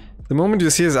 The moment you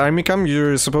see his army come,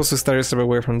 you're supposed to start a step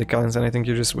away from the cannons, and I think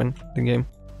you just win the game.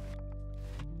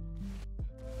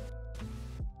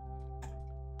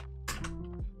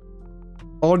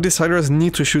 All these Hydras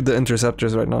need to shoot the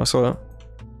interceptors right now, so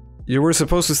you were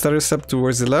supposed to start a step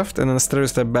towards the left and then start a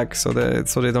step back so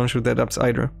they don't shoot the adepts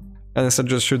either. And instead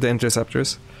just shoot the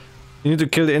interceptors. You need to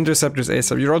kill the interceptors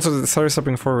ASAP. You're also start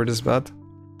stepping forward is bad.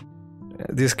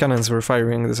 These cannons were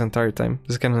firing this entire time.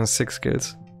 This cannon has 6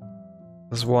 kills.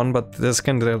 There's 1, but this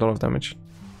can do a lot of damage.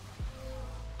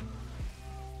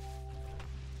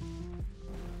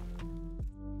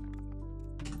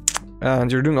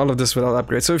 And you're doing all of this without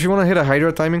upgrades. So if you want to hit a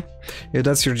Hydra timing, if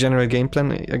that's your general game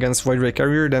plan against Void Ray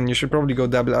Carrier, then you should probably go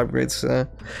double upgrades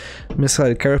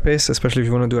Missile Carapace, especially if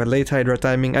you want to do a late Hydra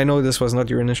timing. I know this was not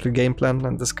your initial game plan,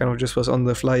 and this kind of just was on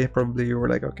the fly. Probably you were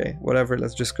like, okay, whatever,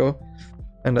 let's just go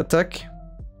and attack,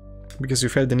 because you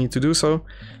felt the need to do so.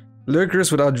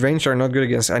 Lurkers without range are not good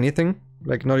against anything,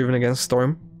 like not even against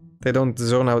Storm. They don't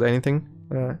zone out anything.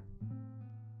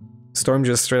 Storm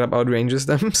just straight up outranges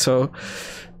them, so...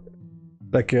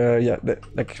 Like, yeah,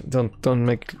 like, don't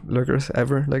make Lurkers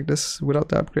ever like this without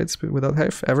the upgrades, without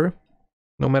Hive, ever.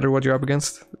 No matter what you're up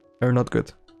against, they're not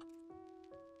good.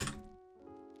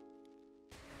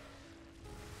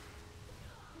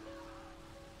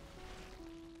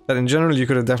 But in general, you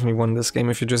could have definitely won this game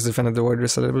if you just defended the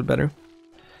Warriors a little bit better.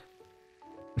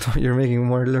 You're making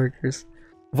more Lurkers.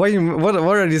 What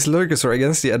are these Lurkers for?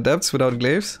 Against the Adepts without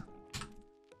glaives?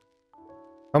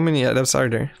 How many Adepts are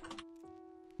there?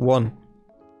 1.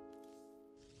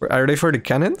 Are they for the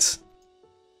cannons?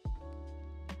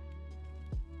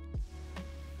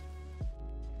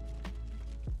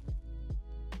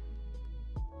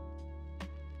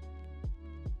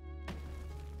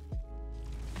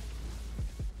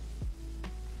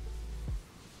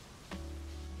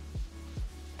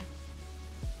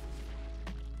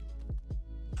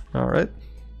 Alright.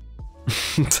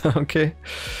 Okay.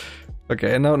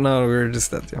 Okay, and now we're just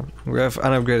that, yeah. We have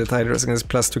unupgraded Hydras against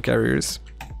 +2 carriers.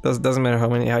 Doesn't matter how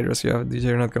many Hydras you have,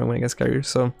 you're not gonna win against carriers.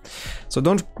 So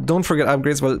don't forget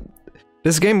upgrades. Well,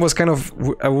 this game was kind of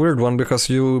a weird one because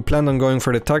you planned on going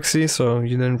for the Taxi, so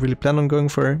you didn't really plan on going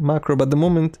for macro. But the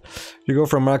moment you go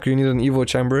for macro, you need an Evo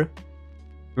chamber.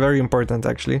 Very important,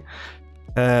 actually.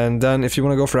 And then if you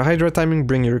want to go for a Hydra timing,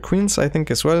 bring your queens, I think,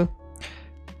 as well.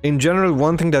 In general,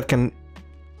 one thing that can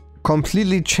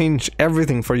completely change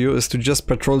everything for you is to just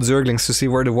patrol Zerglings to see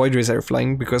where the Void Rays are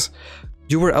flying, because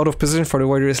you were out of position for the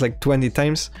Void Rays like 20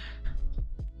 times.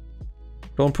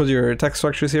 Don't put your attack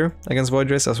structures here against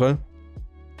Void Rays as well.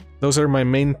 Those are my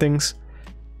main things.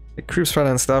 Like creep spread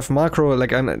and stuff. Macro,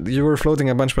 like, you were floating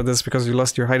a bunch, but this is because you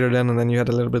lost your Hydra then, and then you had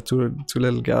a little bit too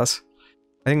little gas.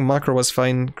 I think macro was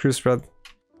fine. Creep spread,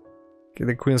 okay,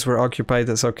 the queens were occupied,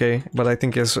 that's okay. But I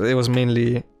think it was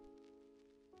mainly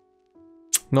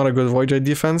not a good Void Ray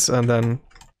defense, and then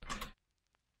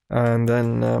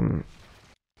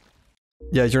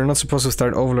yeah, you're not supposed to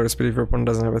start Overlord Speed if your opponent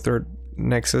doesn't have a 3rd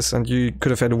Nexus, and you could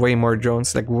have had way more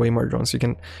drones, like way more drones. You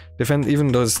can defend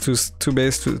even those two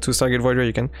base to Stargate Void Ray.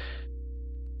 You can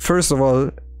first of all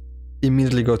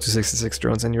immediately go to 66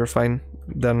 drones and you're fine.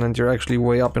 Then and you're actually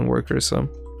way up in workers. So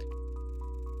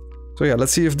yeah,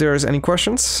 let's see if there's any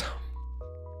questions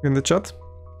in the chat.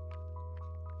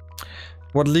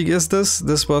 What league is this?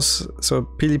 This was, so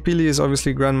Pili Pili is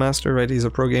obviously Grandmaster, right? He's a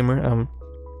pro gamer.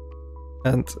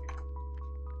 And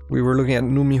we were looking at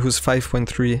Numi, who's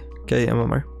 5.3k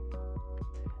MMR.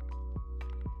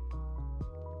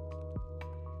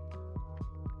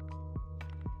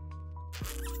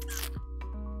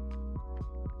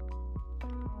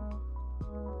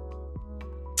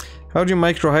 How do you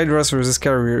micro Hydras versus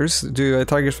carriers? Do you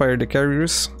target fire the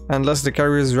carriers? Unless the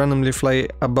carriers randomly fly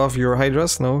above your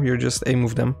Hydras, no, you just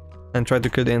A-move them and try to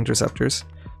kill the interceptors.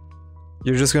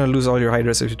 You're just gonna lose all your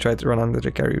Hydras if you try to run under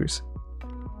the carriers.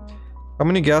 How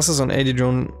many gases on 80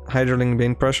 drone Hydra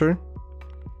LingBane pressure?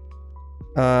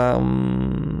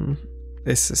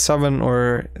 It's 7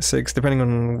 or 6, depending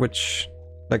on which,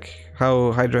 like,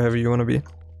 how Hydra heavy you want to be.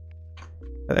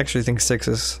 I actually think 6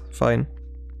 is fine.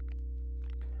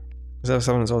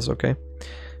 7 is also okay.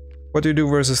 What do you do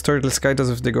versus Turtle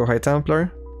Skytoss if they go High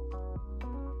Templar?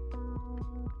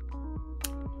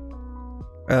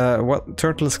 what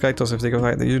Turtle Skytoss if they go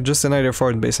Hydra. You just deny their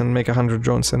forward base and make 100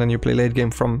 drones, and then you play late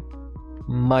game from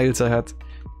miles ahead.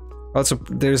 Also,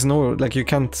 there's no, like, you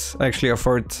can't actually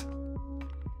afford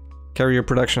carrier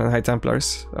production and High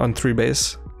Templars on 3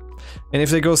 base. And if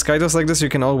they go Skytoss like this, you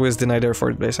can always deny their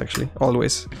forward base, actually.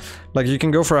 Always. Like, you can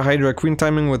go for a Hydra Queen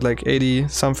timing with like 80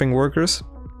 something workers.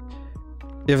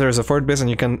 If there's a forward base, and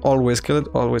you can always kill it.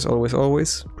 Always, always,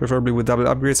 always. Preferably with double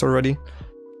upgrades already.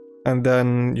 And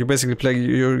then you basically play,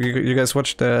 you guys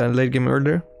watched the late game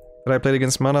earlier that I played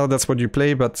against Mana. That's what you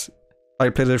play, but I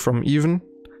played it from even.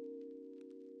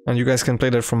 And you guys can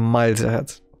play that from miles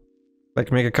ahead.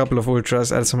 Like, make a couple of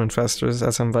ultras, add some infestors,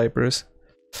 add some vipers.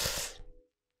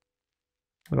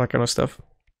 That kind of stuff.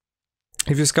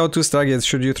 If you scout 2 Stargates,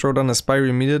 should you throw down a Spire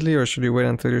immediately, or should you wait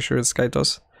until you're sure it's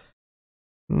Skytoss?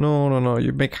 No.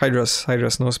 You make Hydras.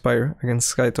 Hydras, no Spire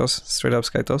against Skytoss. Straight up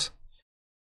Skytoss.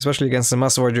 Especially against the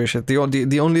massive Hydra shit. The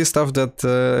only stuff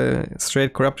that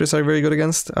straight Corruptors are very good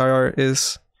against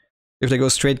is if they go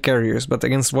straight carriers, but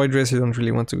against Void Rays you don't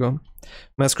really want to go.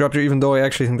 Mass Corruptor, even though I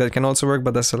actually think that can also work,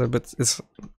 but that's a little bit, it's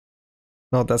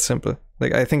not that simple.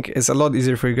 Like, I think it's a lot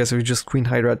easier for you guys if you just Queen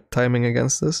Hydra timing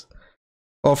against this.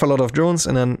 Off a lot of drones,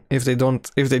 and then if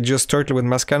they just turtle with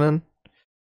Mass Cannon,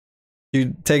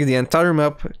 you take the entire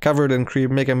map, cover it in creep,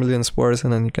 make a million spores,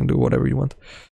 and then you can do whatever you want.